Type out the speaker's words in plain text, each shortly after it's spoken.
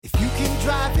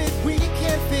drive it, we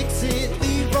can fix it.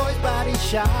 Leroy's Body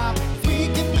Shop. We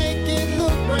can make it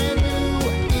look brand new.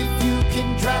 If you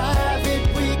can drive it,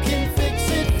 we can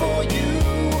fix it for you.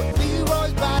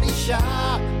 Leroy's Body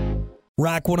Shop.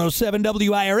 Rock 107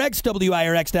 WIRX,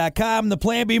 WIRX.com, the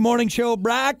Plan B Morning Show.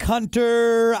 Brock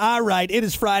Hunter. All right, it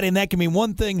is Friday, and that can mean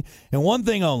one thing and one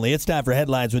thing only. It's time for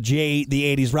Headlines with Jay, the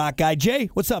 80s rock guy.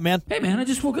 Jay, what's up, man? Hey, man, I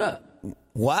just woke up.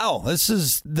 Wow, this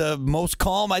is the most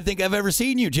calm I think I've ever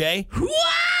seen you, Jay.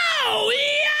 Wow! Yeah!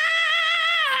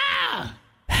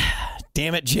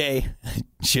 Damn it, Jay.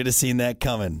 Should have seen that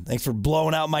coming. Thanks for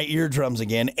blowing out my eardrums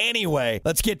again. Anyway,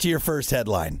 let's get to your first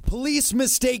headline. Police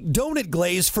mistake donut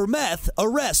glaze for meth.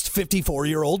 Arrest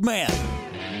 54-year-old man.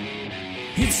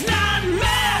 It's not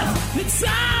meth! It's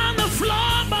on the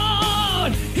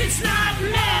floorboard! It's not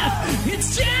meth!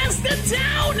 It's just a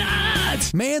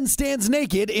donut! Man stands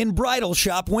naked in bridal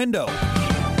shop window. I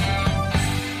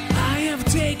have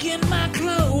taken my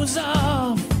clothes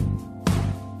off.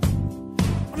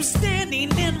 I'm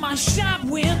standing in my shop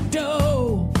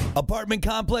window. Apartment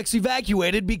complex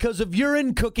evacuated because of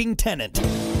urine cooking tenant. Turn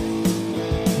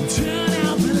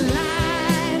out the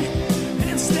light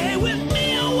and stay with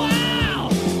me a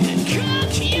while and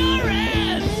cook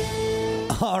urine.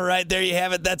 All right, there you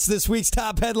have it. That's this week's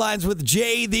top headlines with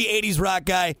Jay, the 80s rock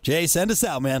guy. Jay, send us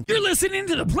out, man. You're listening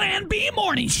to the Plan B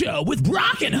Morning Show with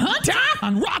Brock and Hunter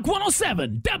on Rock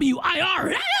 107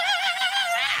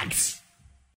 WIRX.